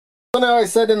now I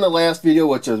said in the last video,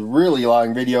 which was a really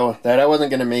long video, that I wasn't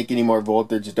going to make any more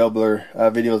voltage doubler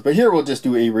videos, but here we'll just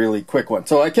do a really quick one.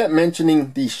 So I kept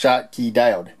mentioning the Schottky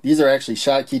diode. These are actually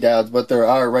Schottky diodes, but there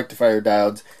are rectifier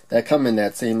diodes that come in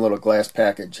that same little glass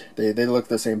package. They look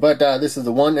the same, but this is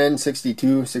the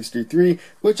 1N6263,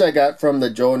 which I got from the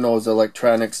Joe Knows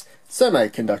Electronics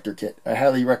semiconductor kit. I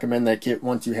highly recommend that kit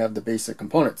once you have the basic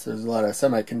components. There's a lot of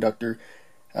semiconductor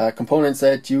components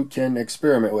that you can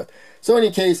experiment with. So in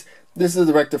any case, this is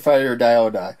the rectifier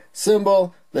diode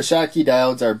symbol. The Schottky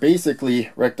diodes are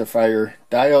basically rectifier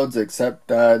diodes, except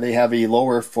they have a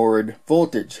lower forward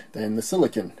voltage than the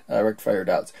silicon rectifier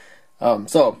diodes.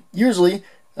 So usually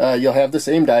you'll have the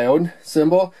same diode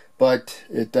symbol, but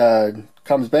it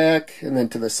comes back and then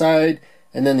to the side,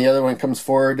 and then the other one comes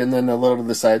forward and then a little to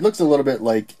the side. Looks a little bit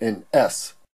like an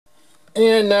S.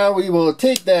 And now we will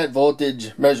take that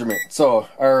voltage measurement. So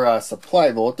our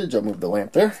supply voltage, I'll move the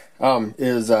lamp there,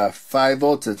 is 5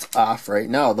 volts. It's off right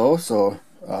now though, so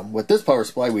with this power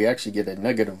supply we actually get a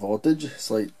negative voltage,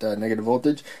 slight negative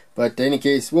voltage. But in any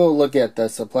case, we'll look at the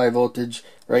supply voltage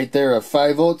right there of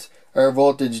 5 volts. Our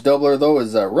voltage doubler though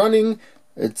is running.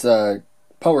 It's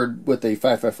powered with a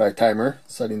 555 timer,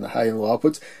 setting the high and low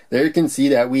outputs. There you can see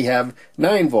that we have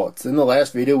 9 volts. In the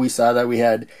last video we saw that we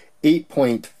had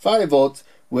 8.5 volts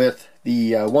with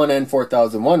the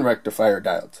 1N4001 rectifier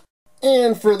diodes.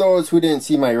 And for those who didn't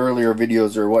see my earlier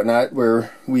videos or whatnot,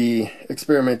 where we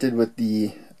experimented with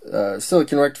the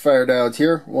silicon rectifier diodes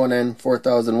here,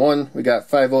 1N4001, we got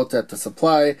 5 volts at the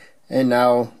supply, and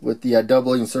now with the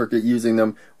doubling circuit using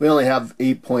them, we only have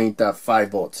 8.5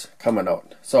 volts coming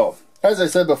out. So, as I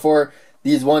said before,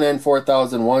 these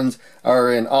 1N4001s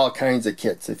are in all kinds of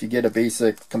kits. If you get a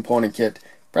basic component kit,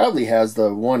 probably has the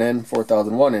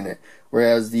 1N4001 in it,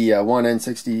 whereas the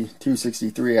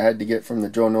 1N6263 I had to get from the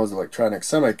Joe Knows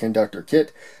Electronics semiconductor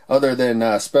kit. Other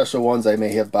than special ones I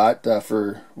may have bought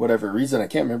for whatever reason, I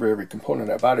can't remember every component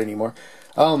I bought anymore.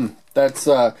 That's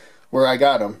where I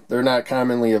got them. They're not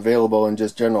commonly available in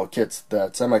just general kits.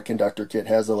 That semiconductor kit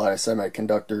has a lot of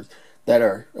semiconductors that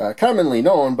are commonly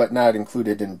known but not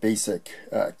included in basic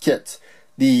kits.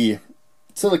 The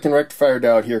silicon rectifier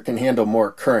diode here can handle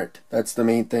more current. That's the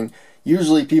main thing.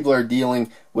 Usually people are dealing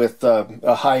with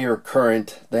a higher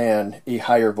current than a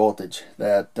higher voltage.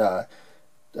 That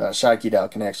Schottky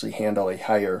diode can actually handle a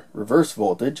higher reverse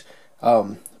voltage.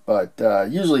 But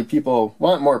usually people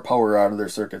want more power out of their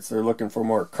circuits. They're looking for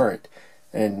more current.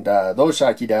 And those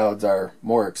Schottky diodes are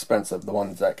more expensive, the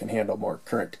ones that can handle more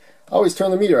current. Always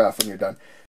turn the meter off when you're done.